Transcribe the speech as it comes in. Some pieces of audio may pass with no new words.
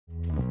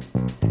Hello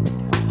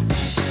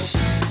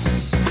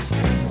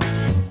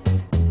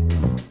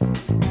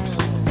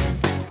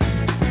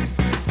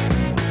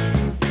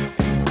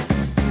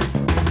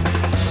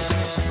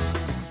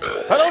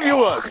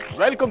viewers,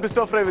 welcome to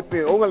Stir Fry with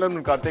me. உங்கள்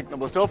நண்பன் கார்த்திக்.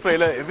 நம்ம Stir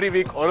Fryல every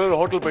week ஒரு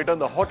ஹோட்டல் போயிட்டு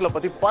அந்த ஹோட்டலை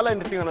பத்தி பல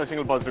இன்ட்ரெஸ்டிங்கான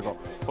விஷயங்கள் பார்த்துருக்கோம்.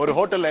 ஒரு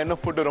ஹோட்டல்ல என்ன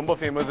ஃபுட் ரொம்ப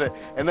ஃபேமஸ்,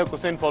 என்ன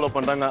குசைன் ஃபாலோ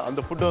பண்றாங்க,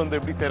 அந்த ஃபுட் வந்து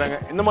எப்படி செய்றாங்க,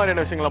 இந்த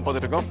மாதிரியான விஷயங்கள்லாம்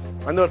பார்த்துட்டு இருக்கோம்.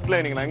 அந்த வருஷத்துல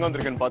இன்னைக்கு நான் எங்க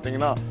வந்திருக்கேன்னு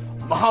பாத்தீங்கன்னா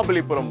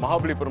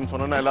மகாபலிபுரம்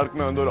சொன்னா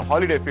எல்லாருக்குமே வந்து ஒரு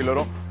ஹாலிடே ஃபீல்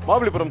வரும்.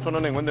 மகாபலிபுரம்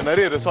சொன்னா இங்க வந்து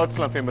நிறைய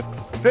ரிசார்ட்ஸ்லாம் ஃபேமஸ்.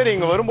 சரி,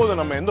 இங்க வரும்போது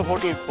நம்ம எந்த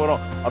ஹோட்டலுக்கு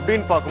போறோம்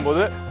அப்படின்னு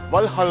பார்க்கும்போது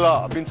வல்ஹல்லா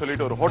அப்படின்னு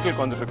சொல்லிட்டு ஒரு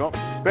ஹோட்டலுக்கு வந்துட்டு இருக்கோம்.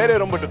 பேரே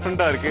ரொம்ப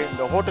டிஃப்ரெண்டா இருக்கு.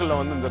 இந்த ஹோட்டல்ல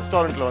வந்து இந்த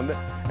ரெஸ்டாரண்ட்ல வந்து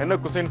என்ன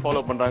குசைன்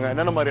ஃபாலோ பண்றாங்க,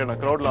 என்னென்ன மாதிரியான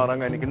க்ரௌட்ல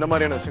வராங்க, இன்னைக்கு இந்த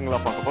மாதிரியான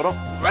விஷயங்களா பார்க்க போறோம்.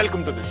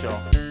 Welcome to the show.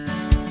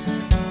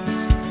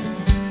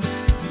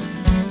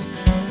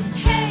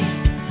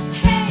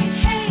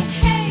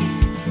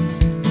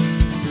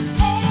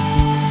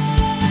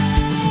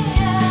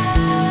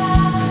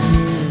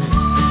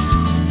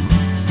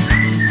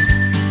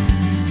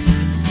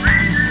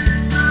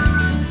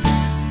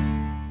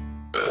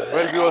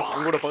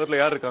 உங்களோட பக்கத்துல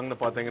யார் இருக்காங்கன்னு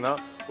பாத்தீங்கன்னா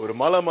ஒரு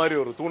மலை மாதிரி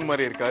ஒரு தூண்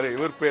மாதிரி இருக்காரு.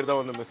 இவர் பேர் தான்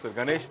வந்து mister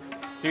Ganesh.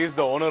 He is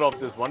the owner of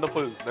this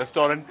wonderful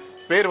restaurant.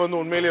 பேர் வந்து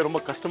உண்மையிலேயே ரொம்ப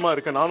கஷ்டமா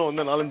இருக்கு. நானும்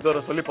வந்து 4-5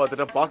 தடவை சொல்லி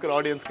பார்த்துட்டேன். பார்க்குற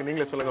ஆடியன்ஸ்க்கு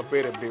நீங்களே சொல்லுங்க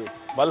பேர் எப்படி?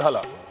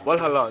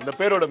 வல்ஹல்லா. இந்த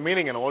பேரோட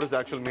மீனிங் என்ன? What is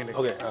actual meaning?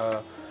 Okay,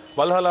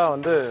 Valhalla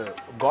வந்து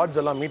காட்ஸ்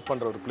எல்லாம் மீட்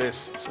பண்ற ஒரு பிளேஸ்.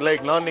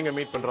 லைக் நான் நீங்க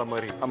மீட் பண்ற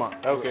மாதிரி. ஆமா.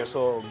 ஓகே, ஸோ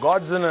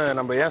காட்ஸ்ன்னு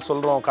நம்ம ஏன்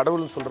சொல்றோம்,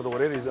 கடவுள்னு சொல்றது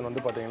ஒரே ரீசன்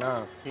வந்து பாத்தீங்கன்னா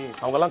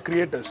அவங்கெல்லாம்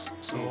கிரியேட்டர்ஸ்.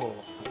 ஸோ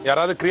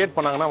யாராவது கிரியேட்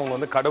பண்ணாங்கன்னா அவங்க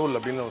வந்து கடவுள்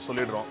அப்படின்னு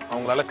சொல்லிடுறோம்,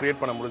 அவங்களால கிரியேட்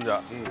பண்ண முடிஞ்சா.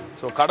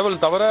 ஸோ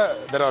கடவுள் தவிர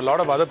there are a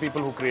lot of other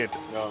people who create.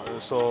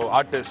 So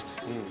artist,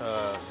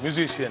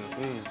 musician,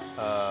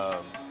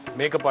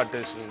 makeup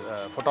artist,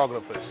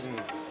 photographers.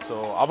 So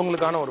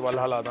அவங்களுக்கான ஒரு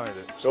வல்ஹல்லா தான்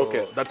இது.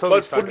 Okay, that's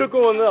all.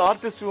 ஃபுட்டுக்கும் வந்து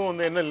ஆர்டிஸ்டுக்கும்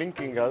வந்து என்ன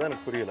லிங்க் இங்க? அதான்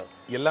எனக்கு புரியல.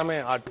 எல்லாமே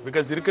ஆர்ட்.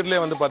 பிகாஸ்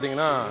இருக்கிறதுலே வந்து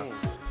பாத்தீங்கன்னா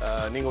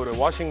நீங்க ஒரு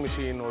வாஷிங்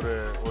மிஷின், ஒரு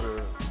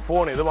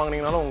ஃபோன் எது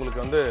வாங்கினீங்கனாலும் உங்களுக்கு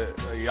வந்து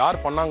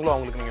யார் பண்ணாங்களோ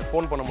அவங்களுக்கு நீங்கள்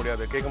ஃபோன் பண்ண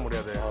முடியாது, கேட்க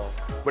முடியாது.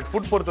 பட்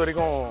ஃபுட் பொறுத்த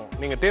வரைக்கும்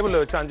நீங்கள் டேபிளில்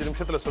வச்சு 5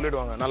 நிமிஷத்தில்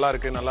சொல்லிடுவாங்க நல்லா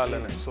இருக்கு நல்லா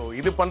இல்லைன்னு. ஸோ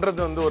இது பண்ணுறது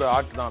வந்து ஒரு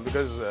ஆர்ட் தான்.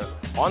 பிகாஸ்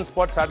ஆன்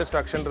ஸ்பாட்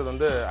சாட்டிஸ்ஃபேக்ஷன்றது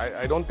வந்து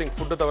ஐ டோன்ட் திங்க்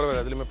ஃபுட்டை தவிர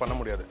வேறு எதுலையுமே பண்ண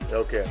முடியாது.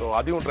 ஓகே, ஸோ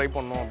அதையும் ட்ரை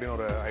பண்ணணும் அப்படின்னு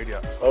ஒரு ஐடியா.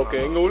 ஓகே,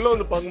 இங்கே உள்ள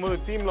வந்து பார்க்கும்போது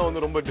தீம்ல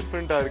வந்து ரொம்ப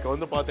டிஃப்ரெண்ட்டாக இருக்குது.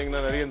 வந்து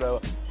பார்த்தீங்கன்னா நிறைய இந்த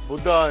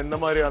புத்தா இந்த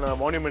மாதிரியான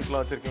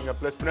மான்யூமெண்ட்லாம் வச்சிருக்கீங்க.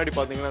 ப்ளஸ் பின்னாடி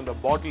பார்த்தீங்கன்னா இந்த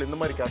பாட்டில் இந்த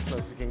மாதிரி கேஸ்லாம்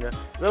வச்சிருக்கீங்க.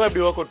 இதெல்லாம்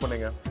எப்படி ஒர்க் அவுட்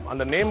பண்ணீங்க?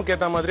 அந்த நேமுக்கு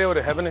ஏற்ற மாதிரியே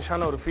ஒரு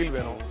ஹெவனிஷான ஒரு ஃபீல்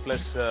வேணும்.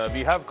 Plus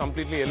we have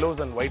completely yellows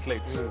and white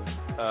lights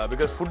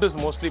because food is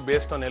mostly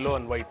based on yellow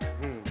and white.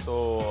 So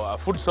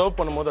food serve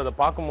பண்ணும்போது அதை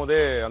பார்க்கும்போதே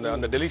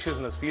அந்த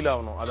டெலிஷியஸ்னஸ் ஃபீல்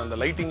ஆகணும். அது அந்த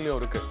லைட்டிங்லேயும்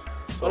இருக்கு.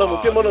 ஆனால்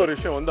முக்கியமான ஒரு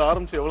விஷயம் வந்து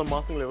ஆரம்பிச்சு எவ்வளோ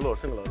மாசங்கள் எவ்வளோ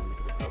வருஷங்கள் ஆரம்பிக்குது?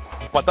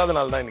 10வது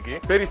நாள் தான் இன்னைக்கு.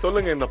 சரி,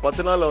 சொல்லுங்க, இந்த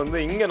 10 நாள்ல வந்து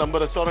இங்க நம்ம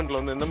ரெஸ்டாரண்ட்ல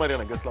வந்து எந்த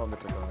மாதிரியான கெஸ்ட்லாம்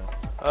வந்துட்டு இருக்காங்க?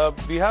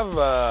 we have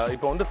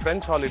இப்போ வந்து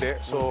ஃப்ரெஞ்ச் ஹாலிடே.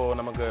 ஸோ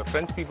நமக்கு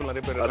ஃப்ரெஞ்ச் பீப்புள்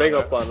நிறைய பேர்.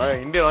 அடேங்கப்பா,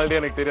 நான் இந்தியன் ஹாலிடே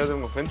எனக்கு தெரியாது,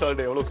 உங்க ஃப்ரெஞ்ச்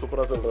ஹாலிடே எவ்வளோ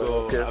சூப்பராக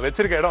சொல்றீங்க.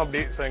 வச்சிருக்க இடம்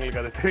அப்படி. ஸோ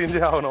எங்களுக்கு அது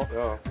தெரிஞ்சே ஆகணும்.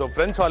 So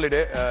French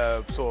holiday.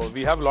 So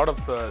we have lot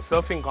of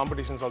surfing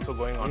competitions also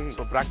going on.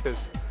 So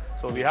practice.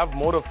 So we have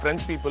more of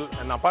French people,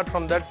 and apart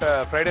from that,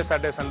 Friday,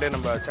 Saturday, Sunday,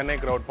 number Chennai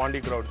crowd, Pondi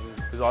crowd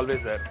is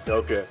always there.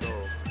 Okay.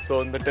 So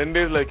in the 10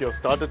 days like you have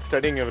started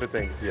studying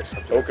everything. Yes,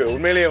 absolutely. Okay,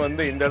 உண்மையிலேயே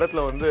வந்து இந்த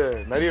இடத்துல வந்து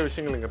நிறைய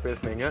விஷயங்கள் நீங்க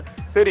பேசுனீங்க.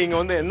 சரி, இங்க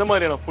வந்து எந்த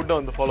மாதிரியான ஃபுட்டை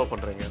வந்து ஃபாலோ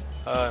பண்றீங்க?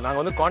 நாங்க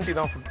வந்து காண்டி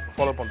தான் ஃபுட்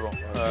ஃபாலோ பண்றோம்.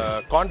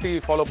 காண்டி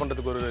ஃபாலோ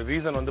பண்றதுக்கு ஒரு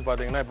ரீசன் வந்து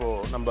பாத்தீங்கன்னா இப்போ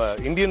நம்ம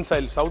Indian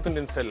style, south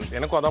Indian style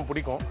எனக்கும் அதான்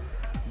பிடிக்கும்.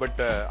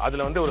 பட்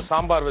அதில் வந்து ஒரு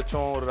சாம்பார்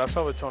வச்சோம், ஒரு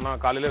ரசம் வச்சோம்னா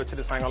காலையில்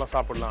வச்சுட்டு சாயங்காலம்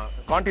சாப்பிடலாம்.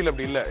 காண்டியில்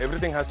அப்படி இல்லை. Every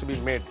thing has to be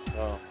made.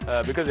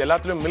 Because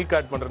எல்லாத்துலேயும் மில்க்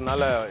ஆட்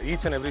பண்ணுறதுனால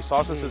each and every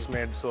sauces is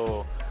made. So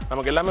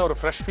நமக்கு எல்லாமே ஒரு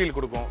ஃப்ரெஷ் ஃபீல்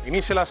கொடுக்கும்.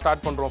 இனிஷியலாக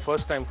ஸ்டார்ட் பண்ணுறோம்,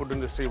 first time food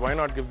industry, why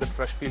not give that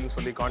fresh ஃபீல்னு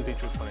சொல்லி காண்டி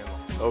சூஸ் பண்ணிடுவோம்.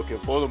 ஓகே,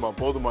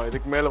 போதுமா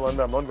இதுக்கு மேலே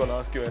வந்து I'm not going to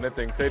ask you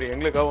anything. சரி,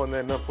 எங்களுக்காக வந்து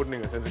என்ன ஃபுட்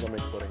நீங்கள் செஞ்சு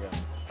காமிக்க போகிறீங்க?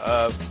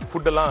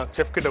 ஃபுட்டெல்லாம்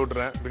செஃப் கிட்ட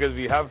விட்டுறேன். Because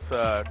we have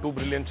 2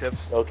 brilliant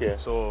chefs. Okay,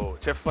 so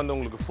chef வந்து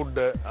உங்களுக்கு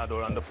ஃபுட்டு,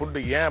 அதோட அந்த ஃபுட்டு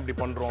ஏன் அப்படி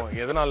பண்ணுறோம்,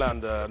 எதனால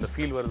அந்த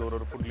ஃபீல் வருது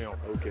ஒரு ஃபுட்லையும்,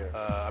 ஓகே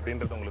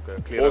அப்படின்றது உங்களுக்கு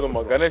கிளியர்.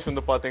 போதுமா. கணேஷ்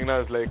வந்து பார்த்தீங்கன்னா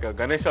இஸ் லைக்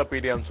கணேஷா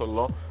பீடியான்னு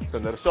சொல்லலாம். ஸோ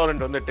இந்த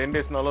ரெஸ்டாரண்ட் வந்து 10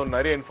 daysனாலும்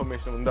நிறைய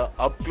இன்ஃபர்மேஷன் வந்து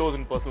அப் க்ளோஸ்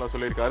அண்ட் பர்சனலாக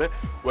சொல்லியிருக்காரு.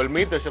 Well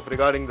meet the chef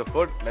regarding the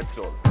food. Let's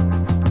role.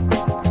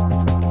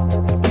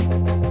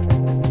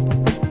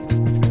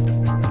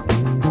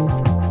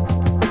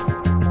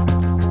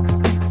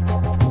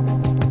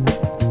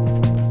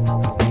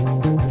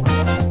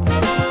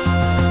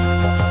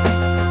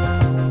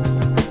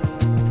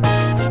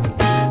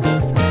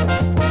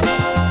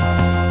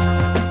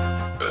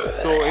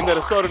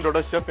 ரெஸ்டாரண்டோட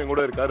chef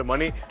எங்கூட இருக்காரு,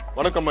 மணி.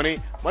 வணக்கம் மணி.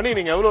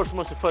 நீங்க எவ்வளவு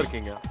வருஷமா செஃபா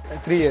இருக்கீங்க?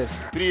 3 years.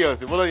 3 years.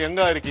 இவ்வளவு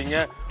யங்கா இருக்கீங்க.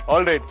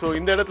 ஆல்ரைட். ஸோ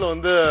இந்த இடத்துல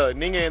வந்து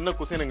நீங்க என்ன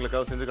குசைன்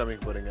எங்களுக்காக செஞ்சு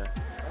காமிக்க போறீங்க?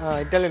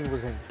 Italian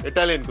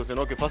cuisine.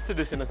 Okay, first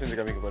dish என்ன செஞ்சு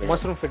காமிக்க போறீங்க?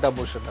 Mushroom feta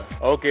bruschetta.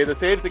 ஓகே, இத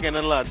செய்யறதுக்கு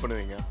என்னெல்லாம் ஆட்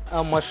பண்ணுவீங்க?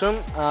 Mushroom,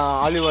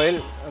 olive oil,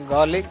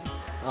 garlic,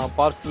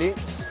 parsley,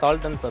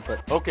 salt and pepper.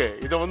 Okay,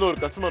 இத வந்து ஒரு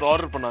கஸ்டமர்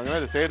ஆர்டர் பண்ணாங்கன்னா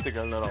இத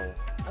செய்யறதுக்கு எவ்வளவு நேரம் ஆகும்?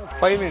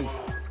 5 minutes.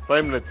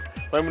 5 minutes.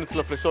 5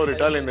 minutesல ஃப்ரெஷ்ஷா ஒரு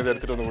இட்டாலியன் இத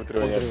எடுத்துட்டு வந்து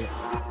கொடுத்துருவீங்க.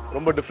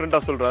 ரொம்ப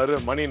டிஃப்ரெண்ட்டாக சொல்கிறாரு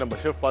மணி. நம்ம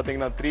ஷெஃப்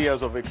பார்த்தீங்கன்னா 3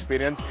 years of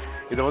experience.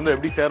 இதை வந்து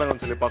எப்படி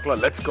செய்கிறாங்கன்னு சொல்லி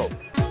பார்க்கலாம். Let's go.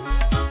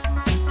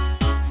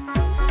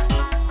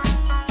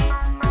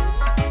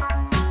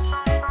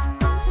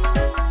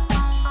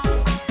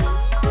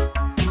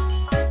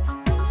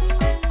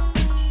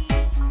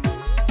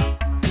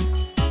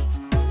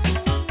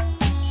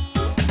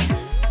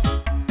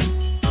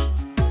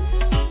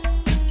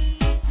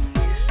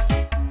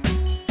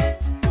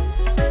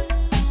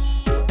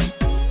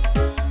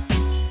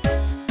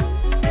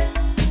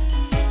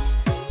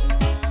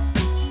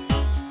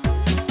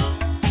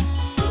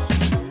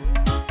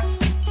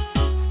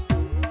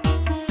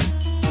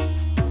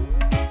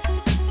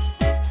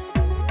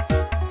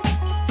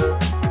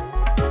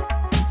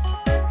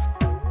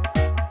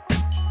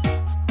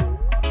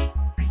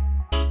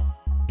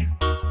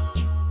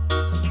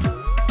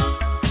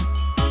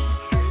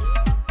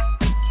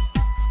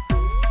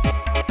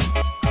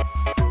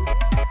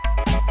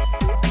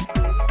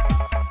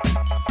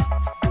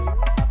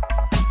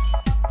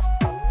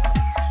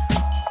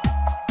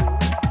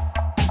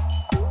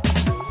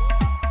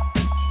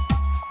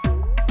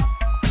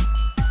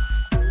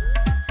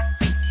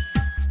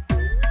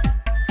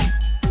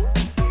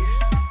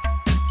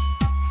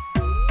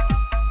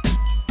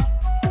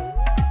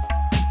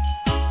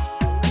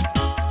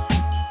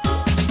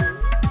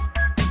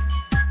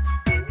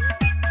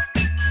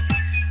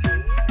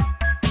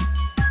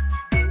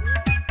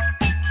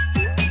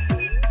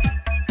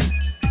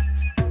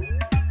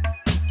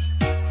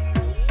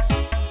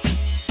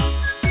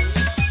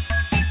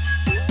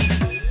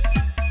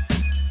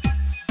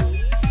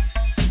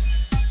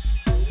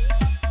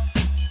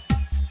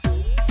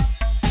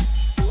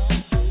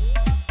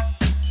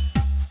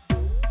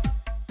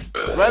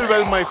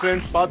 Well my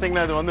friends,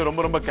 பார்த்தீங்கன்னா இது வந்து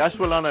ரொம்ப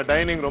கேஷுவலான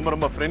டைனிங்,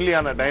 ரொம்ப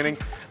ஃப்ரெண்ட்லியான டைனிங்.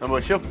 நம்ம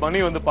ஷெஃப் மணி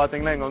வந்து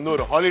பார்த்தீங்கன்னா இங்கே வந்து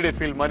ஒரு ஹாலிடே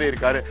ஃபீல் மாதிரி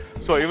இருக்காரு.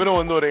 ஸோ இவரும்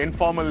வந்து ஒரு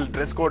இன்ஃபார்மல்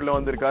ட்ரெஸ் கோடில்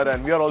வந்திருக்காரு.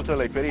 And we are also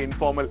like very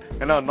informal.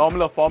 ஏன்னா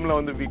நார்மலாக ஃபார்மில்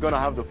வந்து we gonna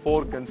have the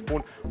fork and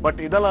spoon.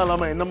 But இதெல்லாம்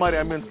இல்லாமல் இந்த மாதிரி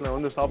ஆம்பியன்ஸில்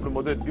வந்து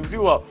சாப்பிடும்போது gives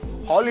you a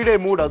holiday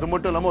mood. அது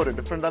மட்டும் இல்லாமல் ஒரு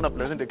டிஃப்ரெண்டான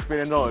ப்ளசன்ட்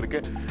எக்ஸ்பீரியன்ஸாகவும்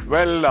இருக்குது.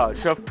 வெல்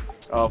ஷெஃப்,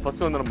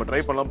 ஃபர்ஸ்ட் வந்து நம்ம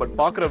ட்ரை பண்ணலாம். பட்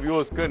பார்க்குற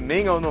வியூவர்ஸ்க்கு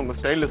நீங்கள் வந்து உங்கள்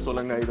ஸ்டைலில்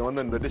சொல்லுங்கள், இது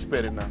வந்து இந்த டிஷ்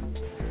பேர் என்ன?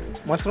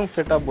 Mushroom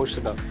Fattah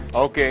போஷிடா.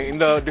 ஓகே,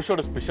 இந்த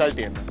டிஷ்ஷோட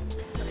ஸ்பெஷாலிட்டி என்ன?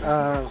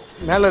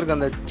 மேலே இருக்க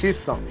அந்த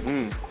சீஸ் தான்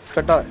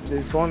Fattah.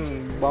 This one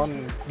born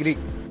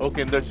Greek.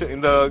 Okay,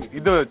 இந்த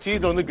இது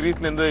சீஸ் வந்து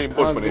கிரீஸ்ல இருந்து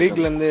இம்போர்ட் பண்ணி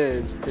கிரீக்ல இருந்து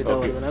ஸ்ட்ரெயிட்டா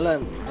வருதுனால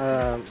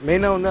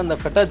மெயினா வந்து அந்த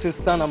ஃபெட்டா சீஸ்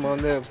தான் நம்ம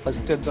வந்து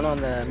ஃபர்ஸ்ட் எடுத்தோம்னா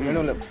அந்த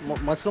மெனுல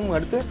மஷ்ரூம்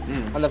அடுத்து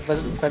அந்த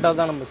ஃபெட்டா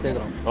தான் நம்ம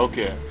சேர்க்கிறோம்.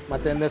 ஓகே,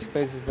 மற்ற எந்த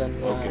ஸ்பைசஸ்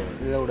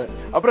இதோட.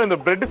 அப்புறம் இந்த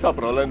பிரெட்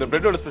சாப்பிட்றோம்ல, இந்த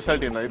பிரெட்டோட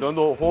ஸ்பெஷாலிட்டி என்ன? இது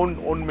வந்து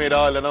ஹோம்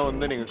மேடா இல்லைன்னா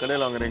வந்து நீங்க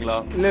கடையில் வாங்குறீங்களா?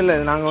 இல்லை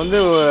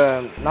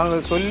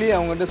நாங்கள் சொல்லி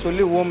அவங்ககிட்ட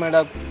சொல்லி ஹோம்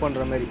மேடா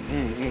பண்ணுற மாதிரி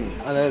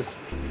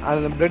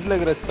அந்த பிரெட்ல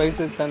இருக்கிற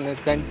ஸ்பைசஸ் அண்ட்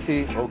கஞ்சி.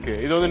 ஓகே,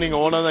 இது வந்து நீங்க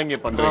ஓனா தான் இங்கே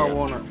பண்றீங்க?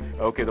 ஓனா.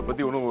 ஓகே, இதை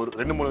பத்தி இன்னும்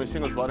 2-3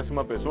 விஷயங்கள்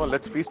சுவாரஸ்யமா பேசுவோம்.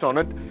 Let's feast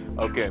on it.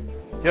 Okay,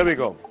 here we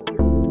go.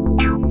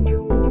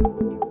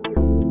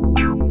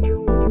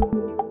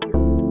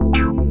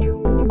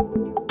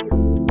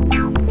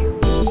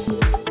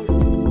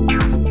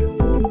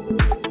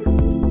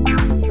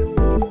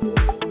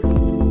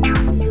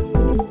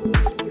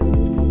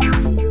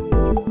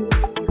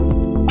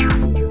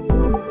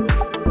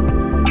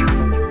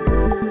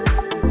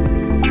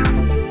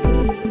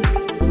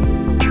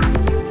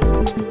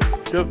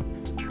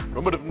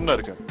 ரொம்ப டிஃப்ரெண்டாக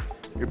இருக்கு.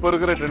 இப்போ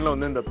இருக்கிற ட்ரெண்டில்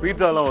வந்து இந்த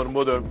பீட்சாலாம்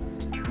வரும்போது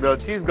இந்த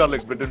சீஸ்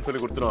கார்லிக் பிரெட்னு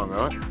சொல்லி கொடுத்துருவாங்க.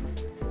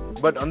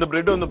 பட் அந்த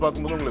பிரெட் வந்து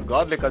பார்க்கும்போது உங்களுக்கு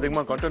கார்லிக்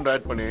அதிகமாக கண்டென்ட்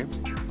ஆட் பண்ணி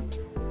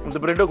அந்த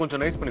பிரெட்டை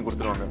கொஞ்சம் நைஸ் பண்ணி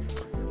கொடுத்துருவாங்க.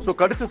 ஸோ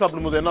கடிச்சு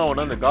சாப்பிடும்போது என்ன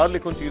ஆகும்னா அந்த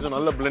கார்லிக்கும் சீஸும்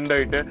நல்லா பிளெண்ட்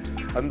ஆகிட்டு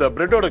அந்த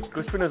பிரெட்டோட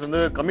கிறிஸ்பினஸ்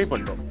வந்து கம்மி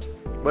பண்ணிட்டோம்.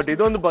 பட்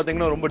இது வந்து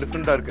பார்த்தீங்கன்னா ரொம்ப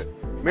டிஃப்ரெண்ட்டாக இருக்குது.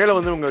 மேலே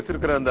வந்து இவங்க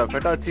வச்சிருக்கிற அந்த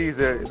ஃபெட்டா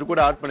சீஸு, இது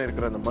கூட ஆட்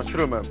பண்ணியிருக்கிற அந்த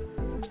மஷ்ரூமு,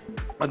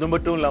 அது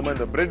மட்டும் இல்லாமல்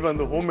இந்த பிரெட்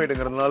வந்து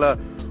ஹோம்மேடுங்கிறதுனால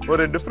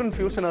ஒரு டிஃப்ரெண்ட்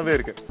ஃபியூஷனாகவே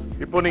இருக்குது.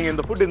 இப்போ நீங்கள்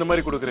இந்த ஃபுட் இந்த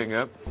மாதிரி கொடுக்குறீங்க.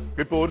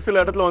 இப்போ ஒரு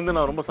சில இடத்துல வந்து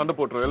நான் ரொம்ப சண்டை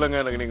போட்டுருவேன், இல்லைங்க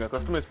எனக்கு நீங்கள்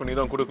கஸ்டமைஸ் பண்ணி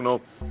தான் கொடுக்கணும்.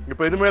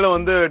 இப்போ இது மேலே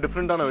வந்து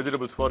டிஃப்ரெண்ட்டான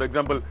vegetables, for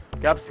example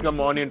capsicum,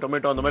 onion,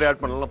 tomato அந்த மாதிரி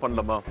ஆட்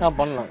பண்ணலாமா?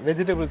 பண்ணலாம்.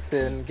 வெஜிடபிள்ஸ்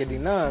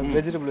கேட்டிங்கன்னா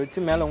வெஜிடபிள்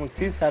வச்சு மேலே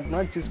உங்களுக்கு சீஸ் ஆட்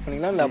பண்ணால் சீஸ்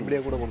பண்ணிக்கலாம், இல்லை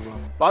அப்படியே கூட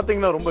கொடுக்கலாம்.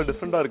 பார்த்தீங்கன்னா ரொம்ப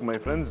டிஃப்ரெண்ட்டாக இருக்குது மை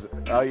ஃப்ரெண்ட்ஸ்.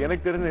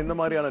 எனக்கு தெரிஞ்ச இந்த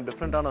மாதிரியான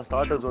டிஃப்ரெண்ட்டான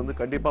ஸ்டார்டர்ஸ் வந்து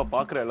கண்டிப்பாக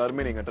பார்க்குற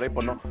எல்லாருமே நீங்கள் ட்ரை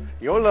பண்ணோம்.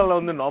 எவ்வளோ நாளாக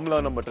வந்து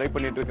நார்மலாக நம்ம ட்ரை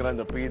பண்ணிட்டு இருக்கிற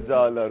இந்த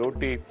பீட்சா இல்லை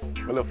ரொட்டி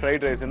இல்லை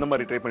ஃப்ரைட் ரைஸ் இந்த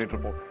மாதிரி ட்ரை பண்ணிட்டு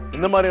இருப்போம்.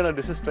 இந்த மாதிரியான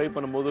டிஷ்ஷஸ் ட்ரை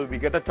பண்ணும்போது we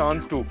get a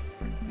chance to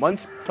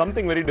munch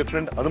something very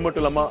different. அது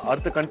மட்டும் இல்லாமல்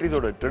அடுத்த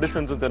கண்ட்ரீஸோட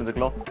ட்ரெடிஷன்ஸும்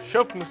தெரிஞ்சுக்கலாம்.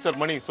 ஷெஃப் மிஸ்டர்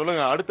மணி,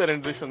 சொல்லுங்கள், அடுத்த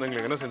 2 டிஷ் வந்து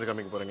எங்களுக்கு என்ன செஞ்சு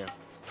காமிக்க போகிறீங்க?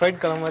 ஃப்ரைட்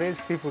கலமாரி,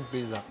 சீ ஃபுட்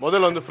பீஸா.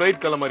 முதல்ல வந்து ஃப்ரைட்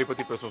கலமாரி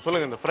பற்றி பேசுவோம்.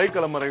 சொல்லுங்கள், இந்த ஃப்ரைட்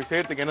கலமாரி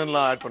செய்யறதுக்கு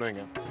என்னென்னலாம் ஆட்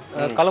பண்ணுவீங்க?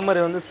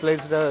 கலமாரி வந்து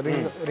ஸ்லைஸ்டாக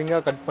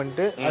ரிங்காக கட்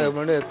பண்ணிட்டு அதுக்கு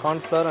முன்னாடி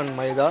கார்ன்ஃப்ளவர் அண்ட்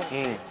மைதா.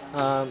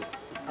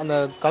 அந்த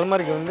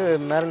கலமாரிக்கு வந்து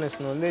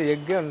மேரினேஷன் வந்து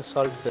எக் அண்ட்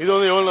சால்ட். இது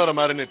வந்து எவ்வளோ நேரம்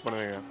மேரினேட்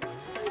பண்ணுவீங்க?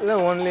 இல்லை,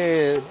 ஒன்லி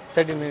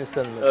 30 minutes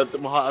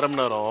அந்த அரை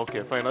மணி நேரம். Okay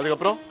fine.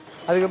 அதுக்கப்புறம்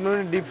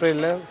டீப்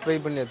ஃப்ரைல ஃப்ரை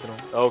பண்ணி எடுத்துரும்.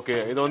 ஓகே,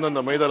 இது வந்து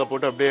அந்த மைதால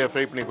போட்டு அப்படியே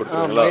ஃப்ரை பண்ணி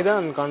கொடுத்துருவீங்களா? மைதா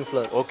அண்ட்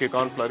கார்ன்ஃப்ளவர். Okay,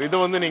 cornflour. இது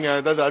வந்து நீங்க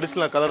ஏதாவது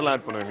அடிஷனல் கலர்லாம்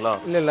ஆட் பண்ணுவீங்களா?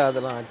 இல்ல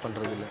அதெல்லாம் ஆட்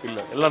பண்றது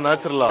இல்ல. எல்லாம்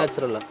நேச்சுரலா.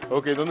 நேச்சுரலா.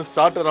 ஓகே, இது வந்து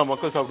ஸ்டார்டரா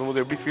மக்கள்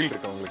சாப்பிடும்போது எப்படி ஃபீல்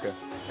இருக்கு உங்களுக்கு?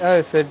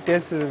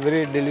 Taste very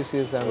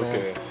delicious.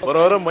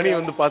 வர மணி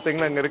வந்து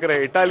பாத்தீங்கன்னா இங்க இருக்கிற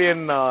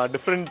இட்டாலியன்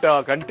டிஃப்ரெண்ட்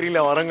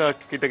கண்ட்ரில வரவங்க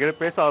கிட்ட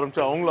பேச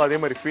ஆரம்பிச்சு அவங்களும் அதே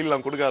மாதிரி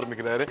ஃபீல்லாம் கொடுக்க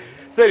ஆரம்பிக்கிறாரு.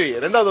 சரி,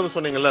 ரெண்டாவது வந்து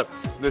சொன்னீங்கல்ல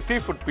இந்த சீ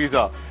ஃபுட்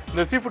பீஸா.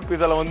 இந்த சீ ஃபுட்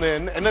பீஸால வந்து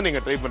என்ன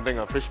நீங்க ட்ரை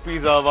பண்றீங்க? ஃபிஷ்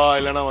பீஸாவா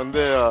இல்லைன்னா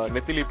வந்து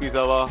நெத்திலி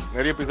பீஸாவா?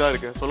 நிறைய பீஸா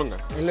இருக்கு, சொல்லுங்க.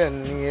 இல்லை,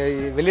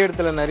 நீங்கள் வெளி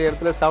இடத்துல நிறைய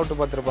இடத்துல சாப்பிட்டு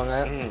பார்த்துருப்பாங்க.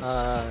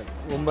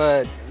 ரொம்ப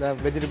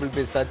vegetable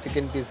pizza,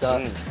 chicken pizza,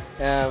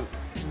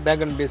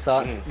 bacon pizza.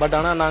 But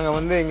ஆனால் நாங்கள்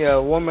வந்து இங்கே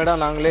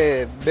ஹோம்மேடாக நாங்களே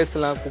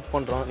பேஸ்லாம் குக்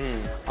பண்ணுறோம்.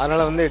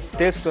 அதனால் வந்து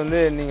டேஸ்ட் வந்து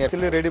நீங்கள்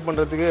ஆக்சுவலி ரெடி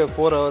பண்ணுறதுக்கு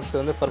 4 hours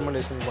வந்து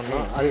ஃபர்மெண்டேஷன்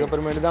பண்ணோம்.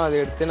 அதுக்கப்புறமேட்டு தான் அதை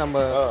எடுத்து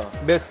நம்ம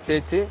பேஸ்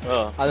தேய்ச்சி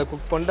அதை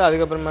குக் பண்ணிட்டு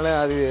அதுக்கப்புறமேலே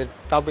அது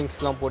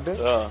டாப்பிங்ஸ்லாம் போட்டு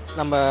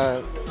நம்ம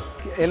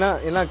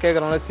என்ன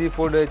கேட்குறோம்ல சீ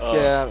ஃபுட்டு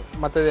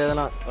மற்றது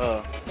எதனா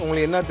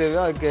உங்களுக்கு என்ன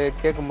தேவையோ அது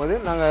கேட்கும்போது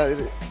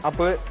நாங்கள்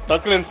அப்போவே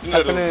டக்குன்னு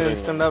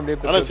இன்ஸ்டண்ட்டாக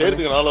அப்படியே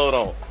சேர்த்துக்கு 4 hour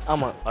ஆகும்.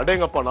 ஆமாம்.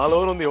 அடேங்கப்பா, 4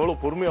 hour வந்து எவ்வளோ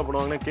பொறுமையாக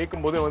பண்ணுவாங்கன்னு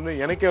கேட்கும் போதே வந்து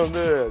எனக்கே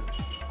வந்து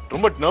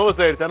ரொம்ப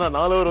நர்வஸ் ஆயிடுச்சு. ஆனால்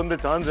 4 hour வந்து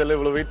சான்ஸ் இல்லை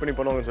இவ்வளோ வெயிட் பண்ணி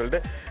பண்ணுவாங்கன்னு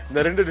சொல்லிட்டு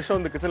இந்த 2 டிஷ்ஷும்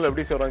வந்து கிச்சனில்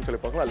எப்படி செய்வாங்கன்னு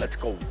சொல்லி பார்க்கலாம்.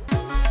 Let's go.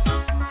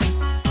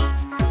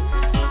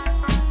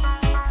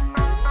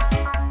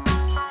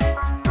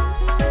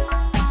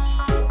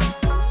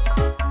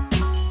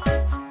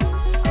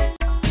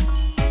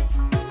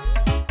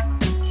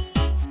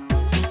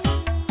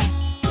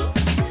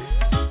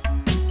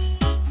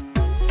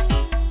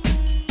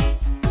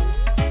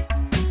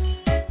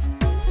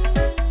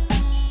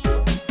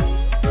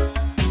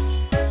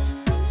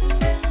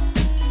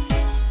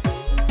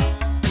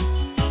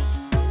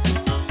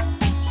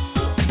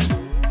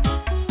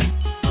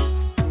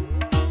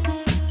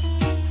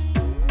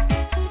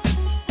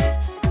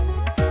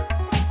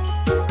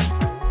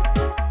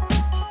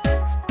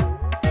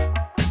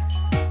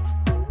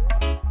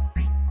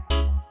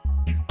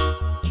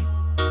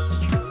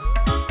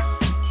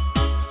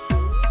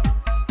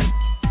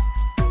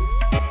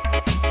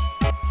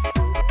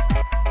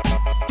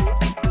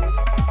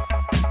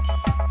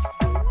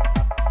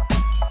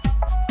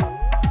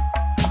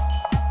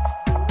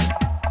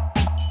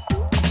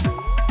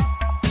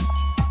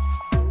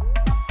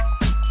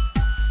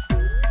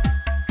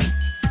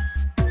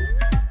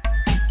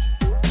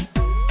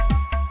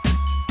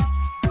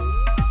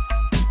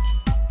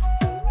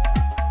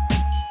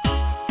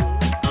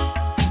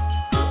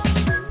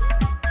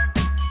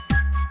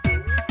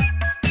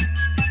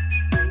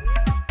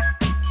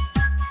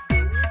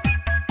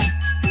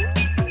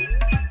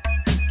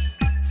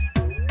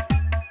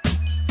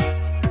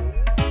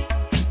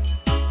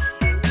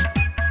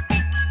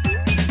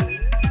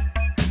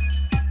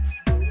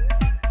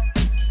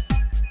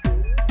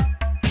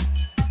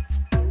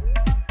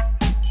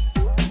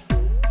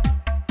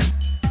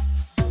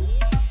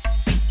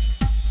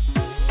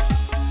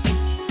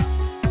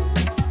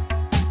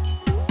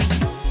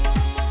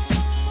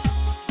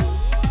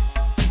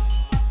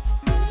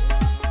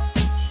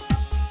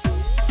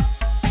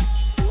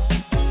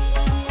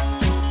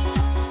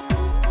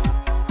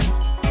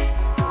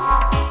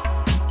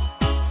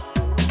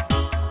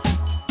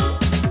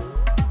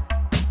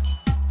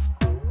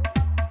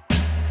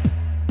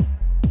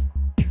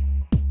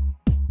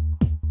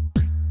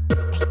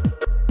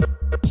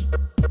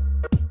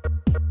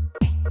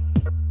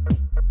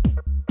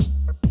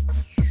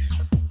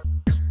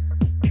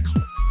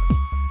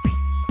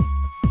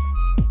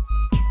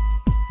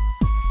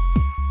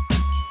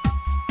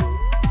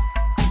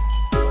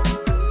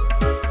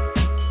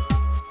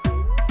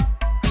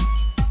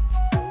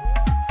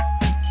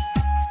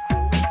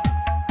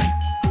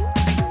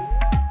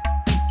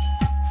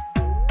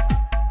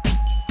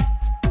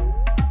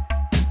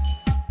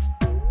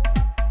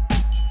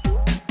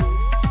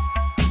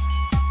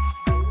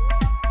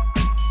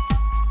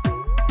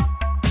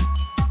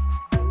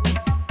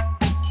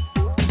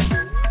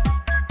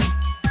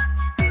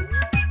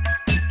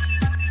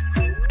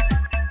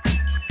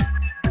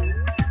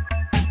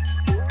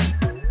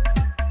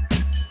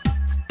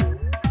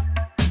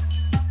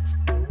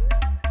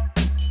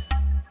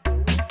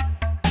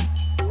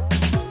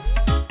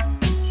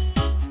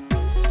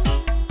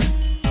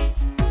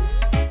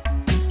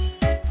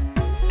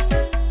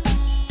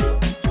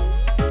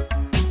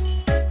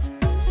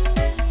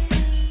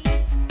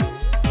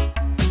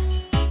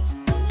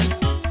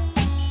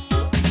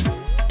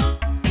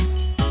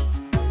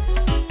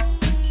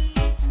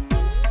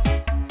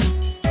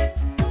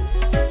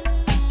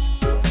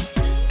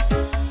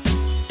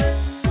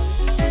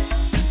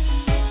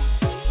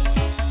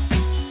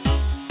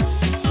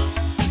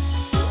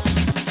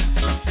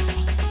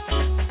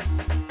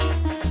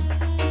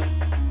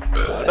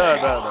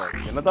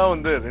 என்னதான்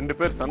வந்து 2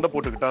 பேர் சண்டை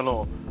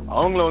போட்டுக்கிட்டாலும்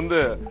அவங்கள வந்து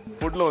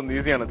ஃபுட்ல வந்து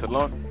ஈஸியா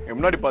நினைச்சிடலாம்.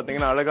 முன்னாடி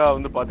பாத்தீங்கன்னா அழகா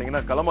வந்து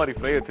பாத்தீங்கன்னா கலமாரி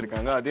ஃப்ரை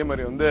வச்சிருக்காங்க. அதே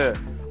மாதிரி வந்து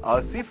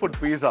சீ ஃபுட்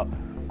பீஸா,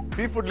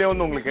 சீ ஃபுட்லேயே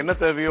வந்து உங்களுக்கு என்ன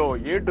தேவையோ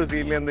A to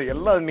Z இருந்து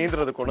எல்லா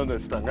நீந்திரத்தை கொண்டு வந்து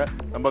வச்சுட்டாங்க.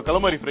 நம்ம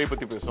கலமாரி ஃப்ரை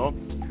பற்றி பேசுவோம்.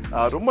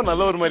 ரொம்ப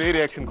நல்ல ஒரு மாதிரி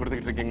ரியாக்ஷன்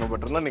கொடுத்துக்கிட்டு இருக்கீங்க.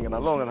 பட் இருந்தால் நீங்கள்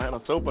நல்லவங்க தான்,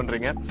 நான் சர்வ்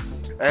பண்ணுறீங்க.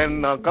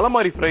 அண்ட்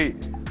கலமாரி ஃப்ரை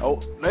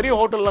நிறைய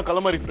ஹோட்டல்லாம்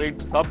கலமாரி ஃப்ரை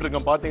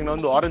சாப்பிட்ருக்கேன். பார்த்தீங்கன்னா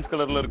வந்து ஆரஞ்சு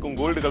கலரில் இருக்கும்,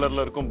 கோல்டு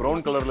கலரில் இருக்கும்,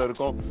 ப்ரௌன் கலரில்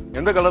இருக்கும்.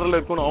 எந்த கலரில்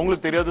இருக்கும்னு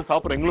அவங்களுக்கு தெரியாது,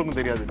 சாப்பிட்ற எங்களுக்கும்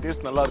தெரியாது.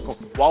 டேஸ்ட் நல்லா இருக்கும்,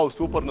 வாவ்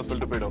சூப்பர்னு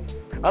சொல்லிட்டு போயிடும்.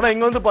 ஆனால்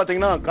இங்கே வந்து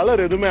பார்த்தீங்கன்னா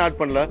கலர் எதுவுமே ஆட்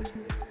பண்ணல.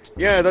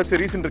 ஏன்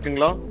ஏதாச்சும் ரீசன்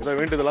இருக்குங்களா? இதை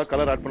வேண்டியதெல்லாம்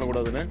கலர் ஆட்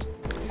பண்ணக்கூடாதுன்னு?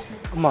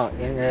 ஆமாம்,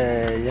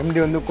 எங்கள் எம்டி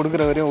வந்து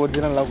கொடுக்குற வரையும்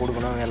ஒரிஜினலாக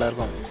கொடுக்கணும்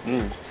எல்லாருக்கும்.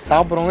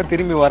 சாப்பிட்றவங்க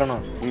திரும்பி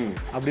வரணும்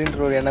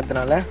அப்படின்ற ஒரு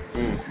எண்ணத்தினால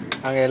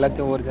நாங்கள்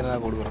எல்லாத்தையும்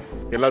ஒரிஜினலாக கொடுக்குறோம்.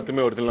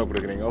 எல்லாத்தையுமே ஒரிஜினலாக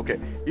கொடுக்குறீங்க. ஓகே,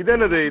 இது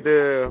என்னது? இது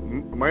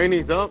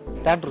மயனீஸா?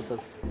 Daughter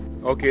sauce.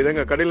 ஓகே,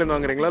 இதுங்க கடையிலேருந்து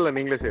வாங்குறீங்களா இல்லை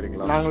நீங்களே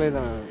செய்கிறீங்களா? நாங்களே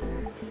தான்.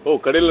 ஓ,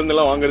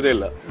 கடையிலேருந்துலாம் வாங்குறதே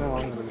இல்லை?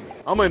 வாங்குறது.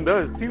 ஆமாம், இந்த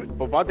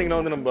இப்போ பார்த்தீங்கன்னா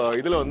வந்து நம்ம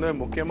இதில் வந்து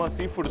முக்கியமாக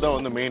சீ ஃபுட் தான்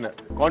வந்து மெயின்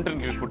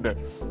கான்டினென்டல் ஃபுட்டு.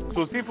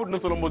 ஸோ சீ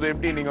ஃபுட்னு சொல்லும்போது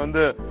எப்படி நீங்கள்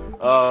வந்து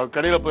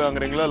கடையில் போய்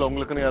வாங்குறீங்களா இல்லை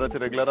உங்களுக்குன்னு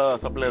யாராச்சும் ரெகுலராக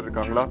சப்ளையர்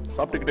இருக்காங்களா?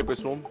 சாப்பிட்டுக்கிட்டே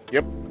பேசுவோம்.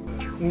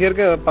 இங்கே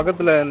இருக்க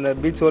பக்கத்தில் இந்த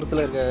பீச்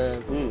ஓரத்தில் இருக்க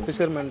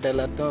ஃபிஷர்மேன்ட்டு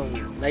எல்லார்ட்டும்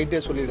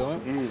நைட்டே சொல்லிவிடுவோம்.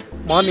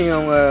 மார்னிங்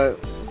அவங்க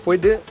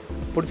போயிட்டு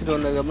பிடிச்சிட்டு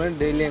வந்ததுக்கப்புறம்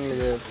டெய்லி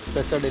எங்களுக்கு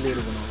ஃப்ரெஷ்ஷாக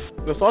டெலிவரி பண்ணுவோம்.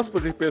 இந்த சாஸ்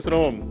பற்றி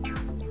பேசுகிறோம்.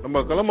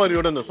 நம்ம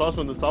கலமாரியோட இந்த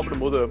சாஸ் வந்து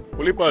சாப்பிடும்போது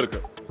புளிப்பாக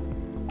இருக்குது.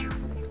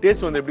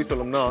 டேஸ்ட் வந்து எப்படி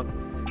சொல்லணும்னா,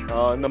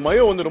 இந்த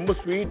மயோ வந்து ரொம்ப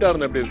ஸ்வீட்டாக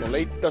இருந்தால் எப்படி இருக்கும்,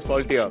 லைட்டாக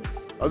சால்ட்டியாக.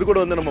 அது கூட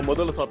வந்து நம்ம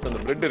முதல்ல சாப்பிட்ட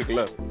அந்த பிரெட்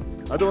இருக்குல்ல,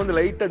 அது வந்து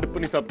லைட்டாக டிப்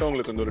பண்ணி சாப்பிட்டா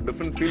உங்களுக்கு அந்த ஒரு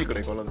டிஃப்ரெண்ட் ஃபீல்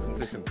கிடைக்கும், அந்த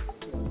சென்சேஷன்.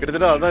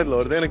 கிட்டத்தட்ட அதான் இதில்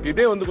வருது. எனக்கு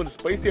இதே வந்து கொஞ்சம்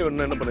ஸ்பைஸியாக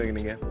வேணும்னா என்ன பண்ணுவீங்க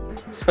நீங்கள்?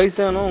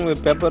 ஸ்பைஸானா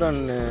உங்கள் பெப்பர்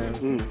அண்ட்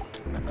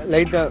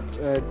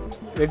லைட்டாக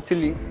ரெட்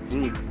சில்லி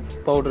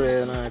பவுட்ரு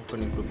எதனா ஆட்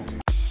பண்ணி கொடுப்போம்.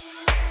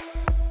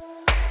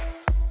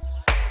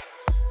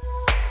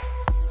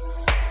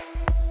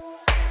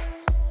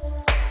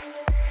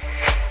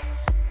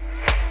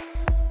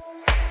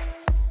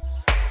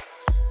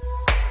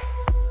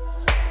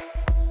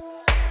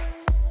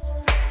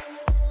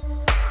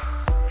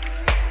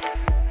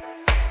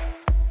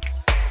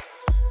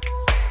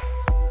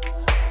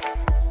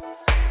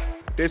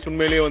 டேஸ்ட்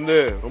உண்மையிலேயே வந்து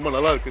ரொம்ப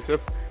நல்லா இருக்கு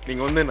ஷெஃப்.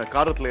 நீங்கள் வந்து என்ன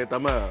காரத்தில்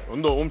ஏற்றாம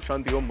ரொம்ப ஓம்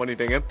சாந்தி ஓம்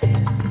பண்ணிட்டீங்க.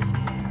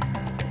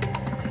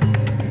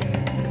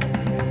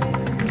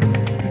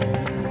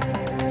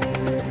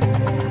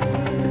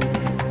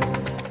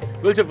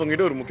 வெல் ஷெஃப்,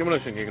 உங்ககிட்ட ஒரு முக்கியமான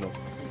விஷயம் கேட்கணும்.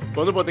 இப்போ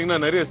வந்து பார்த்தீங்கன்னா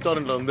நிறைய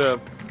ரெஸ்டாரண்ட்டில் வந்து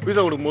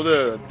பீஸா கொடுக்கும்போது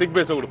திக்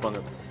பேஸாக கொடுப்பாங்க.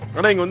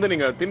 ஆனால் இங்கே வந்து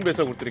நீங்கள் தின்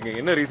பேஸாக கொடுத்துருக்கீங்க.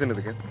 என்ன ரீசன்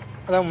இதுக்கு?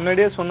 அதான்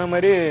முன்னாடியே சொன்ன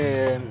மாதிரி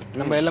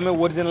நம்ம எல்லாமே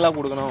ஒரிஜினலாக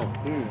கொடுக்கணும்.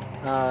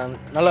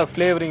 நல்லா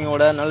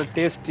ஃப்ளேவரிங்கோட நல்ல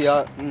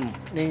டேஸ்டியாக,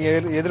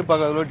 நீங்கள்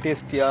எதிர்பார்க்கறதோட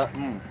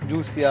டேஸ்டியாக,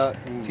 ஜூஸியாக,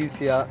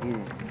 சீஸியாக,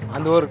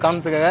 அந்த ஒரு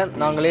காரணத்துக்காக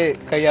நாங்களே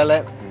கையால்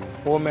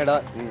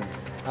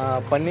ஹோம்மேடாக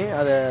பண்ணி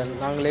அதை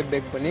நாங்களே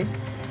பேக் பண்ணி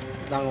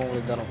நாங்கள்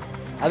உங்களுக்கு தரோம்.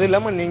 அது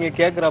இல்லாமல் நீங்கள்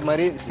கேட்குற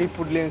மாதிரி சீ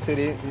ஃபுட்லேயும்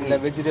சரி, இல்லை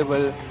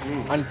வெஜிடபிள்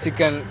அண்ட்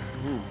சிக்கன்,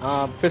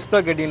 பெஸ்டோ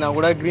கேட்டிங்கன்னா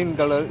கூட க்ரீன்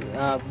கலர்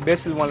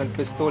பேசில் வாலட்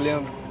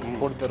பெஸ்டோலையும்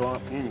போட்டு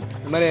தருவோம்.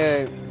 இந்த மாதிரி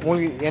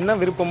உங்களுக்கு என்ன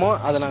விருப்பமோ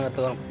அதை நாங்கள்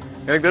தரோம்.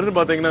 எனக்கு தெரிஞ்சு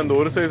பார்த்தீங்கன்னா இந்த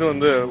ஒரு சைஸ்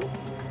வந்து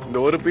இந்த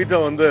ஒரு பீட்சா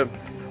வந்து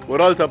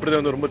ஒரு ஆள் சாப்பிட்றது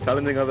வந்து ரொம்ப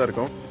சேலஞ்சிங்காக தான்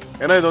இருக்கும்.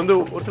 ஏன்னா இது வந்து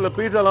ஒரு சில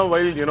பீட்சாலாம்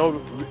while you know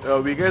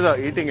we case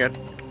R eating it,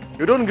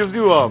 you don't gives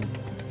you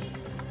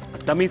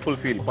dummy full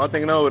feel.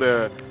 பார்த்தீங்கன்னா ஒரு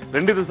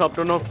 2 இது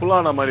சாப்பிட்டோன்னா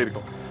ஃபுல்லான மாதிரி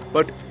இருக்கும்.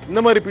 பட் இந்த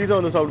மாதிரி பீஸா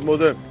வந்து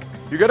சாப்பிடும்போது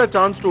you get a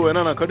chance to,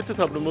 ஏன்னா நான் கடிச்சு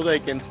சாப்பிடும்போது I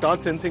can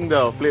start sensing the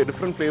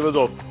different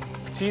flavours of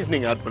cheese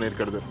நீங்கள் ஆட்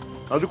பண்ணியிருக்கிறது.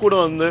 அது கூட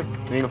வந்து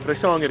நீங்கள்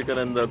ஃப்ரெஷ்ஷாக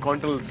வாங்கியிருக்கிற இந்த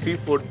கான்டினென்டல் சீ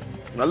ஃபுட்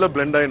நல்ல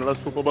பிளெண்ட் ஆகி நல்லா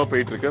சூப்பராக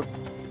போயிட்டுருக்கு.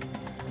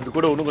 இது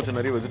கூட இன்னும் கொஞ்சம்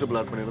நிறைய வெஜிடபிள்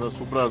ஆட் பண்ணியிருந்தா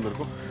சூப்பராக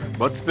இருந்திருக்கும்.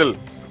 But still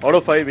out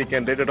of 5 we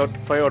can rate it out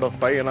 5 out of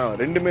 5. ஏன்னா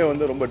ரெண்டுமே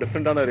வந்து ரொம்ப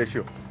டிஃப்ரெண்டான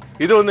ரேஷியோ.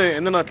 இது வந்து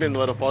எந்த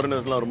நாட்டிலேருந்து வர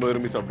ஃபாரினர்ஸ்லாம் ரொம்ப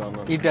விரும்பி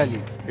சாப்பிடுவாங்க?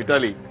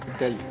 இட்டாலி.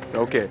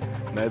 ஓகே,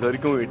 நான் இது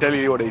வரைக்கும்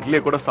இட்டாலியோட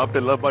இட்லியை கூட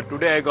சாப்பிட்டதில்ல. But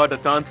today I got a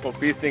chance for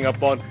feasting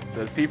upon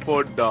the sea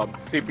food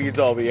sea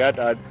pizza we had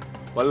at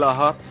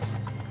Valhalla.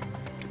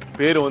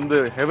 பேர் வந்து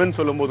ஹெவன்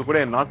சொல்லும்போது கூட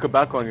என் நாக்கு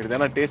பேக் வாங்கிடுது.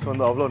 ஏன்னா டேஸ்ட்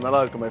வந்து அவ்வளோ நல்லா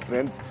இருக்கு மை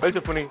ஃப்ரெண்ட்ஸ்.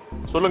 வெல்ச்சப் பண்ணி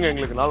சொல்லுங்க,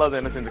 எங்களுக்கு நாலாவது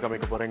என்ன செஞ்சு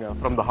காமிக்க போறீங்க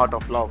from the heart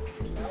of love?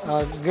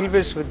 Grill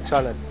fish with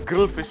salad.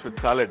 Grill fish with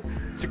salad.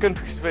 Chicken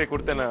 65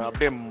 கொடுத்து என்ன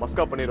அப்படியே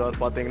மஸ்கா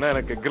பண்ணிடுவார். பார்த்தீங்கன்னா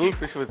எனக்கு கிரில்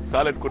ஃபிஷ் வித்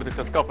சாலட் கொடுத்து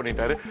சஸ்கா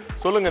பண்ணிட்டாரு.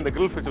 சொல்லுங்க, இந்த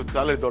கிரில் ஃபிஷ் வித்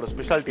சாலட்டோட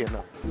ஸ்பெஷாலிட்டி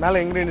என்ன?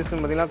 மேலே இன்க்ரீடியன்ஸ்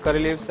பார்த்தீங்கன்னா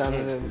curry leaves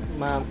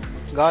and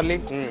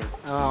garlic,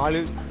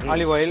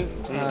 olive oil,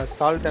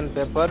 salt and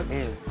pepper,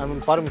 and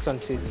parmesan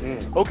cheese.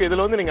 Okay,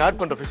 இதில் வந்து நீங்கள் ஆட்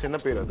பண்ணுற ஃபிஷ் என்ன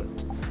பேர்? அது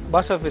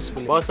பாஷா ஃபிஷ்.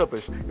 பாஷா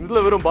ஃபிஷ்.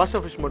 இதில் வெறும் பாஷா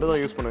ஃபிஷ் மட்டும்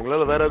தான் யூஸ் பண்ணுவீங்களா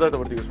இல்லை வேறு ஏதாவது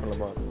பற்றி யூஸ்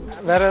பண்ணலாமா?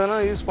 வேறு எதனா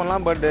யூஸ்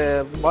பண்ணலாம். பட்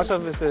பாஷா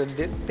ஃபிஷ்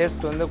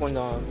டேஸ்ட் வந்து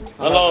கொஞ்சம்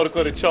நல்லா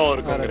இருக்கும், ரிச்சாகவும்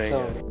இருக்குங்கிறீங்க.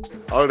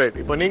 ஆல்ரைட்,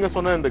 இப்போ நீங்கள்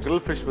சொன்ன இந்த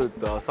கிரில் ஃபிஷ்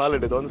வித்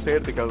சாலட் இதை வந்து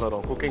செய்யறதுக்கு எவ்வளோ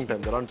வரும்? Cooking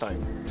time around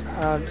time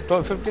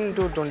 15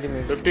 to 20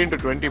 minutes. 15 to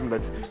 20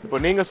 minutes. இப்போ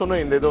நீங்கள் சொன்ன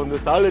இந்த இதை வந்து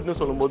சாலட்னு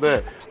சொல்லும்போது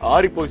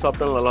ஆறி போய்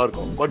சாப்பிட்டாலும் நல்லா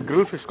இருக்கும். பட்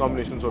கிரில் ஃபிஷ்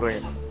காம்பினேஷன்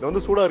சொல்கிறீங்க, இது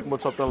வந்து சூடாக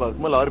இருக்கும்போது சாப்பிட்டா நல்லா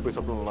இருக்குமா இல்லை ஆறி போய்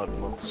சாப்பிட்டா நல்லா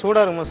இருக்குமா?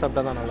 சூடாக இருக்கும்போது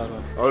சாப்பிட்டா தான் நல்லா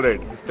இருக்கும்.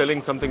 Alright, it's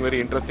telling something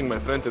very interesting my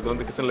friends. இது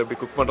வந்து கிச்சனில் எப்படி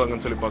குக்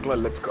பண்ணுறாங்கன்னு சொல்லி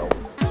பார்க்கலாம். Let's go.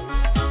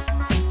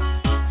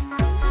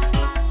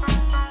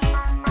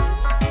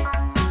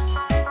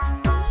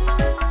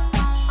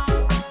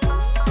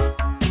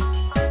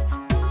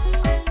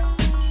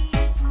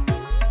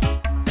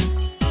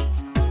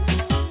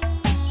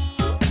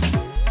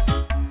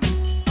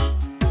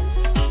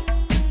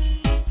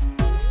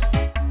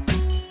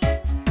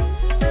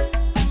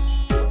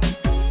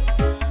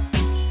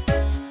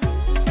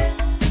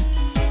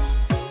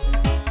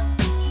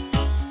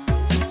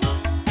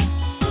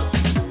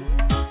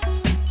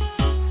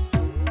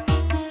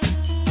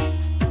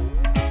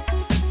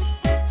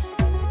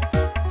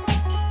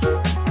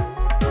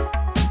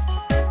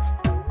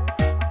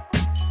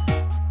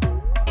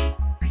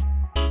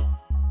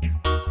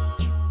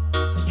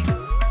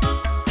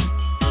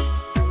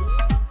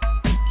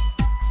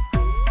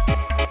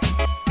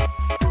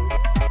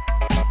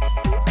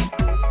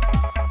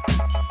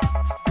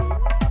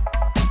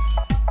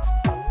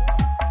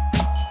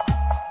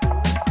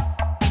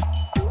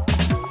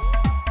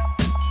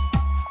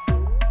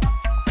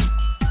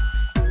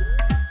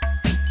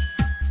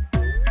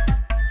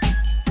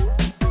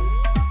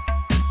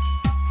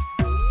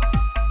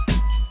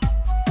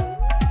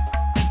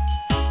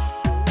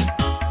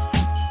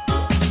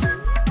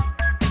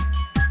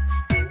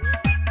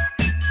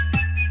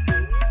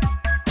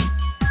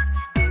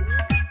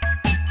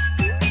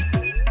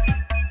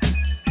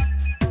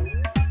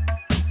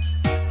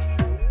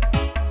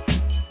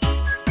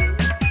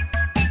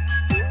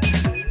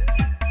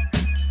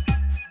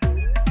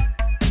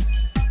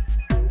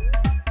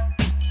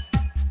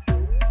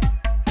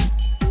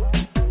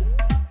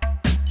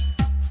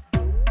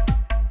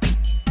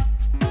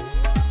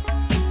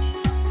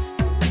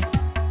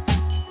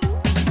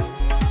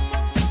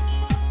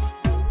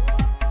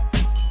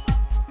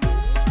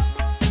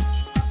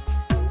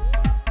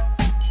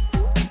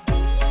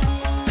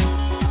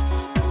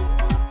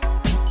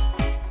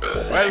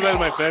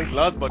 my friends,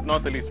 last but not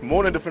the least,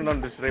 மூணு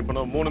டிஃப்ரெண்டான டிஷ் ட்ரை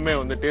பண்ணோம். மூணுமே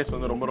வந்து டேஸ்ட்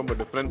வந்து ரொம்ப ரொம்ப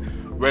டிஃப்ரெண்ட்.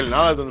 வெல்,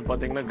 நான் அது வந்து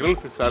பார்த்தீங்கன்னா grill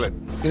fish salad.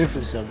 grill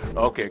fish salad.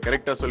 Okay,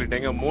 கரெக்டாக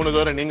சொல்லிட்டீங்க. மூணு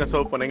தடவை நீங்கள்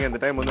சர்வ் பண்ணீங்க.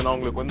 இந்த டைம் வந்து நான்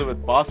உங்களுக்கு வந்து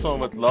வித் பாசம்,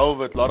 with love,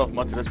 with lot of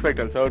much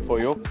respect and serve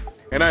for you.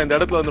 ஏன்னா இந்த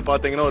இடத்துல வந்து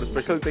பார்த்தீங்கன்னா ஒரு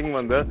ஸ்பெஷல் திங்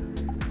வந்து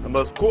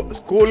நம்ம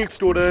school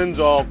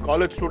students are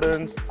college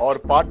students are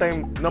part time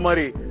இந்த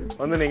மாதிரி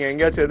வந்து நீங்கள்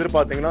எங்கேயாச்சும்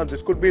எதிர்பார்த்தீங்கன்னா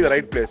this could be the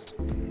right place.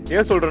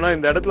 ஏன் சொல்கிறேன்னா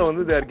இந்த இடத்துல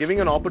வந்து they are giving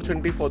an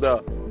opportunity for the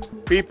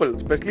people,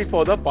 especially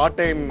for the part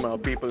time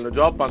people, இந்த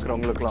ஜாப்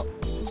பார்க்குறவங்களுக்குலாம்.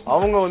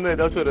 அவங்க வந்து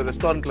ஏதாச்சும் ஒரு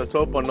ரெஸ்டாரண்ட்டில்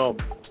சர்வ் பண்ணோம்,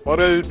 or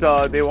else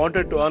they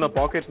wanted to earn a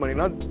pocket money.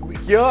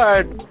 Here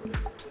at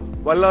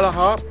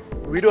Valhalla,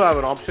 we do have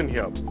an option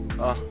here.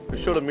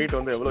 ஃபிஷ்ஷோட meet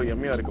வந்து எவ்வளோ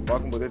எம்மியாக இருக்குது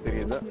பார்க்கும்போதே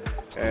தெரியுது.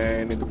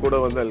 அண்ட் இது கூட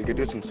வந்து I'll get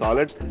you some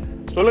salad.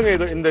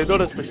 சொல்லுங்கள்,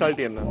 இதோட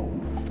ஸ்பெஷாலிட்டி என்ன?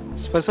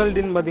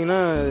 ஸ்பெஷாலிட்டின்னு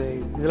பார்த்தீங்கன்னா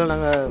இதில்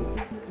நாங்கள்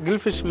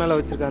கில் ஃபிஷ் மேலே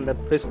வச்சுருக்க அந்த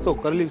பெஸ்தோ,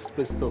 கரி லீவ்ஸ்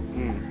பெஸ்தோ,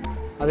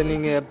 அது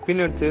நீங்கள்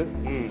peanuts,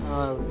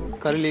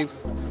 curry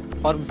leaves,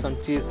 பார்மசன்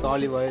cheese,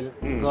 olive oil,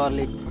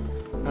 garlic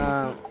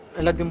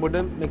எல்லாத்தையும்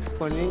போட்டு மிக்ஸ்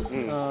பண்ணி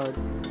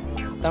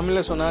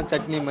தமிழில் சொன்னால்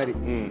சட்னி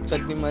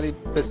மாதிரி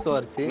பெஸ்தோ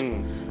அரைச்சி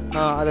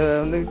அதை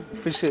வந்து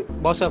ஃபிஷ்ஷு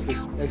பாஷா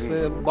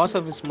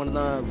ஃபிஷ்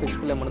மட்டும்தான் ஃபிஷ்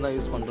ஃபில்லே மட்டும்தான்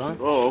யூஸ் பண்ணுறோம்.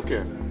 ஓகே.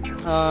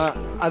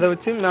 அதை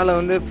வச்சு மேலே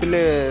வந்து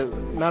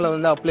மேலே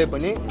வந்து அப்ளை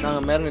பண்ணி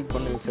நாங்கள் மேரினேட்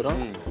பண்ணி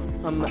வச்சிடறோம்.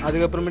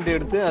 அதுக்கப்புறமேட்டு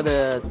எடுத்து அதை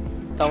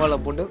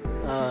தவாவில் போட்டு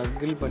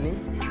கிரில் பண்ணி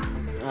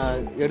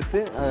எடுத்து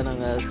அதை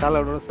நாங்கள்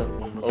சாலடோட சர்வ்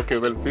பண்ணுறோம். Okay,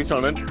 well, please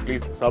on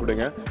please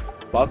சாப்பிடுங்க.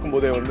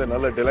 பார்க்கும்போதே வந்து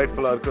நல்ல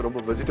டிலைட்ஃபுல்லாக இருக்குது, ரொம்ப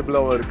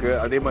வெஜிடபிளாகவும் இருக்குது.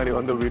 அதே மாதிரி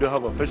வந்து we do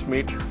have a fish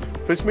meat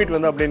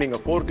வந்து அப்படியே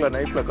நீங்கள் ஃபோர்க்கில்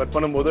நைஃப்பில் கட்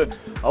பண்ணும்போது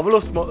அவ்வளோ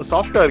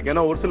சாஃப்டாக இருக்குது.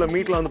 ஏன்னா ஒரு சில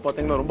மீட்டில் வந்து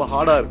பார்த்தீங்கன்னா ரொம்ப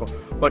ஹார்டாக இருக்கும்,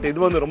 பட் இது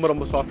வந்து ரொம்ப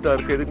ரொம்ப சாஃப்டாக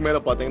இருக்குது. இதுக்கு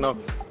மேலே பார்த்தீங்கன்னா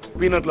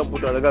பீனட்டில்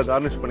போட்டு அழகாக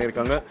கார்னிஷ்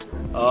பண்ணியிருக்காங்க.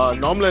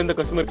 நார்மலாக எந்த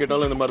கஸ்டமர்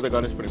கேட்டாலும் இந்த மாதிரி தான்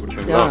கார்னிஷ் பண்ணி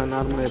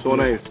கொடுப்பீங்களா? So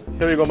nice.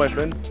 Here we go my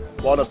friend.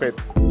 What a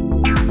bad.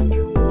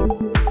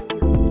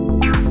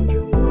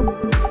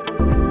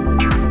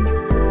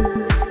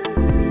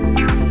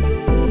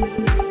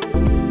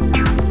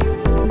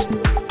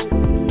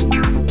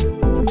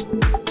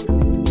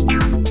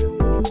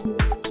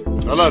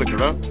 நல்லா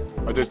இருக்குல்ல?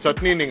 அது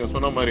சட்னி நீங்கள்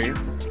சொன்ன மாதிரி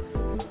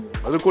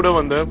அது கூட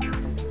வந்து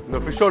இந்த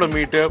ஃபிஷ்ஷோட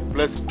மீட்டு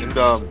ப்ளஸ் இந்த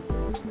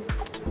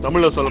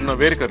தமிழில் சொல்லணும்னா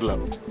வேர்க்கடலை,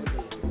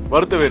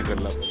 வறுத்த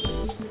வேர்க்கடலை,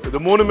 இது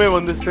மூணுமே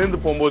வந்து சேர்ந்து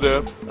போகும்போது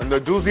அந்த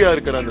ஜூஸியாக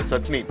இருக்கிற அந்த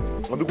சட்னி,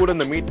 அது கூட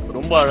இந்த மீட்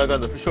ரொம்ப அழகாக,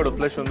 அந்த ஃபிஷ்ஷோட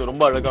ஃப்ளஷ் வந்து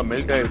ரொம்ப அழகாக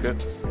மெல்ட் ஆகிருக்கு.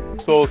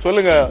 ஸோ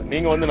சொல்லுங்கள்,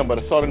 நீங்கள் வந்து நம்ம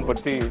ரெஸ்டாரண்ட்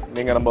பற்றி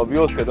நீங்கள் நம்ம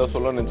வியூஸ்க்கு ஏதாவது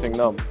சொல்ல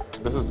நினச்சிங்கன்னா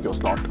திஸ் இஸ் யோர்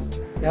ஸ்லாட்.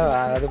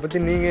 அதை பற்றி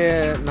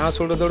நான்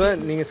சொல்கிறதோட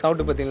நீங்கள்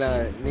சாப்பிட்டு பார்த்தீங்களா,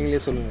 நீங்களே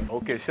சொல்லுங்கள்.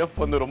 ஓகே, ஷெஃப்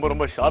வந்து ரொம்ப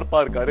ரொம்ப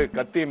ஷார்ப்பாக இருக்காரு,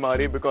 கத்தி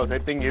மாதிரி. Because I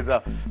think is a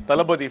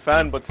Thalapathy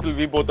fan, but still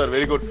we both are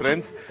very good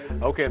friends.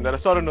 Okay, இந்த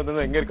ரெஸ்டாரண்ட்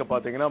வந்து எங்கே இருக்க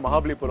பார்த்தீங்கன்னா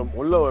மகாபலிபுரம்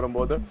உள்ளே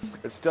வரும்போது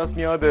it's just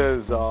near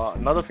this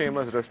another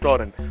famous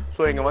restaurant.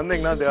 So இங்கே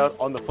வந்தீங்கன்னா they are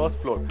on the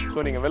first floor.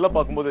 So நீங்கள் வெளில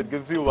பார்க்கும்போது இட்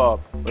கிவ்ஸ் யூ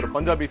ஒரு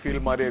பஞ்சாபி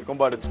ஃபீல் மாதிரி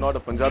இருக்கும், but it's not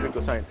a Punjabi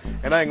cuisine.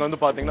 ஏன்னா இங்கே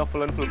வந்து பார்த்தீங்கன்னா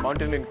full and full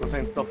continent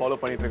cuisines தான் ஃபாலோ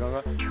பண்ணிட்டு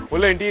இருக்காங்க.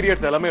 உள்ள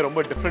இன்டீரியர்ஸ் எல்லாமே ரொம்ப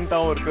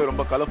டிஃப்ரெண்ட்டாகவும் இருக்குது,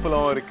 ரொம்ப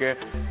கலர்ஃபுல்லாகவும்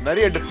இருக்குது.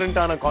 நிறைய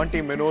டிஃப்ரெண்ட்டான கான்டி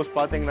மெனூஸ்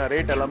பார்த்தீங்கன்னா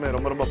ரேட் எல்லாமே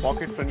ரொம்ப ரொம்ப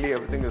packet friendly.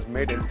 Everything is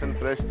made instant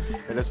fresh.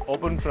 It is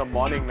open from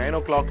morning 9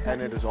 o'clock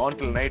and it is on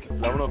till night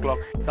 11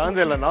 o'clock. Chance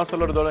இல்லை, நான்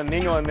சொல்கிறதோட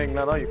நீங்கள்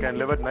வந்தீங்கன்னா தான் யூ கேன்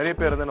லிவ் இட். நிறைய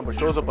பேர் வந்து நம்ம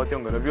ஷோஸை பற்றி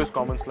உங்கள் ரிவ்யூஸ்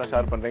காமெண்ட்ஸ்லாம்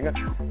ஷேர் பண்ணுறீங்க.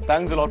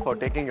 Thanks lot for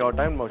taking your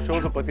time. நம்ம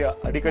ஷோஸை பற்றி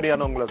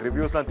அடிக்கடியான உங்களுக்கு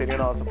ரிவ்யூஸ்லாம்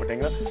தெரியணும்னு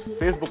ஆசைப்பட்டீங்க.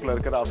 ஃபேஸ்புக்கில்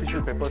இருக்கிற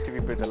அஃபிஷியல் பெப்பர்ஸ்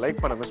டிவி பேஜை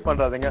லைக் பண்ண மிஸ்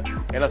பண்ணுறாதீங்க.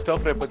 ஏன்னா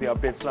ஸ்டர் ஃப்ரை பற்றி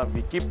அப்டேட்ஸ்லாம்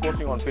we keep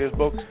posting on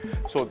Facebook.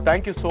 So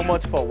thank you so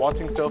much for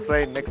வாட்சிங் ஸ்டர்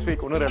ஃப்ரை. நெக்ஸ்ட்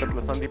வீக் இன்னொரு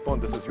இடத்துல சந்திப்போம்.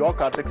 This is your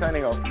Karthik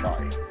signing off.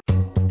 Bye.